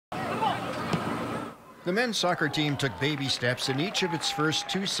The men's soccer team took baby steps in each of its first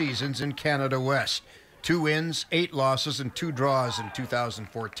 2 seasons in Canada West. 2 wins, 8 losses, and 2 draws in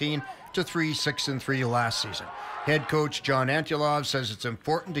 2014 to 3-6-3 last season. Head coach John Antulov says it's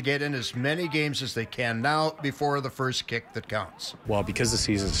important to get in as many games as they can now before the first kick that counts. Well, because the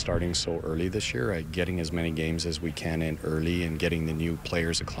season's starting so early this year, getting as many games as we can in early and getting the new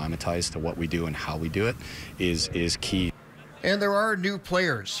players acclimatized to what we do and how we do it is key. And there are new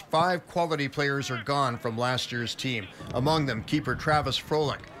players. 5 quality players are gone from last year's team. Among them, keeper Travis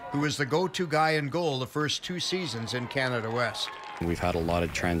Froelich, who was the go-to guy in goal the first 2 seasons in Canada West. We've had a lot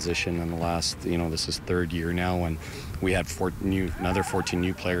of transition in the last, this is 3rd year now, and we had another 14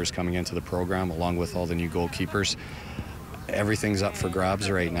 new players coming into the program, along with all the new goalkeepers. Everything's up for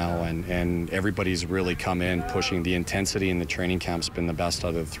grabs right now, and everybody's really come in pushing. The intensity in the training camp's been the best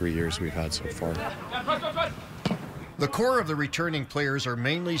out of the 3 years we've had so far. The core of the returning players are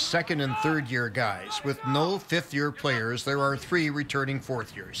mainly 2nd and 3rd year guys. With no 5th year players, there are 3 returning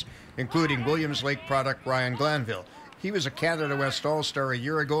 4th years, including Williams Lake product Ryan Glanville. He was a Canada West All-Star a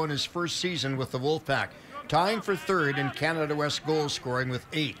year ago in his first season with the WolfPack, tying for 3rd in Canada West goal scoring with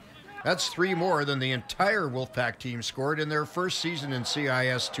 8. That's 3 more than the entire WolfPack team scored in their first season in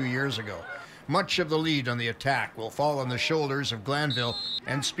CIS 2 years ago. Much of the lead on the attack will fall on the shoulders of Glanville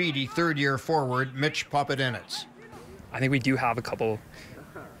and speedy 3rd year forward Mitch Papadenitz. I think we do have a couple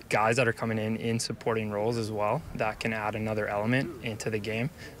guys that are coming in supporting roles as well that can add another element into the game.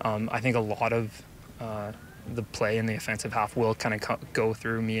 I think a lot of the play in the offensive half will kind of go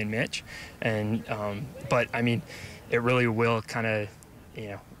through me and Mitch, but I mean, it really will kind of,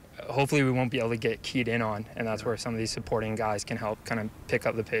 hopefully we won't be able to get keyed in on, and that's where some of these supporting guys can help kind of pick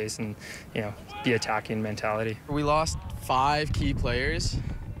up the pace and, be attacking mentality. We lost 5 key players.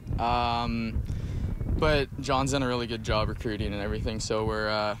 But John's done a really good job recruiting and everything, so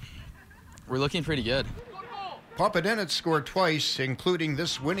we're looking pretty good. Papadenitz scored twice, including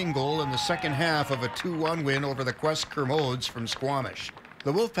this winning goal in the second half of a 2-1 win over the Quest Kermodes from Squamish.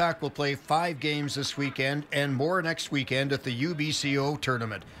 The Wolfpack will play 5 games this weekend and more next weekend at the UBCO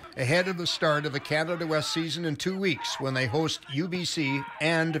tournament, ahead of the start of the Canada West season in 2 weeks when they host UBC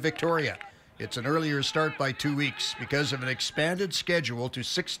and Victoria. It's an earlier start by 2 weeks because of an expanded schedule to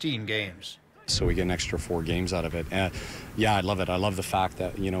 16 games. So we get an extra 4 games out of it. Yeah, I love it. I love the fact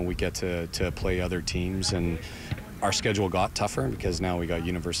that, we get to play other teams, and our schedule got tougher because now we got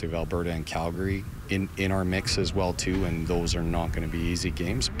University of Alberta and Calgary in our mix as well too, and those are not going to be easy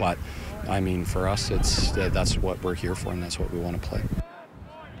games. But I mean, for us, that's what we're here for, and that's what we want to play.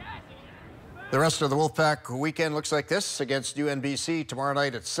 The rest of the Wolfpack weekend looks like this: against UNBC tomorrow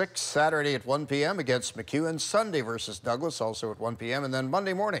night at 6, Saturday at 1 p.m. against MacEwan, Sunday versus Douglas also at 1 p.m., and then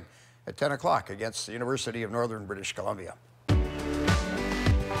Monday morning at 10 o'clock against the University of Northern British Columbia.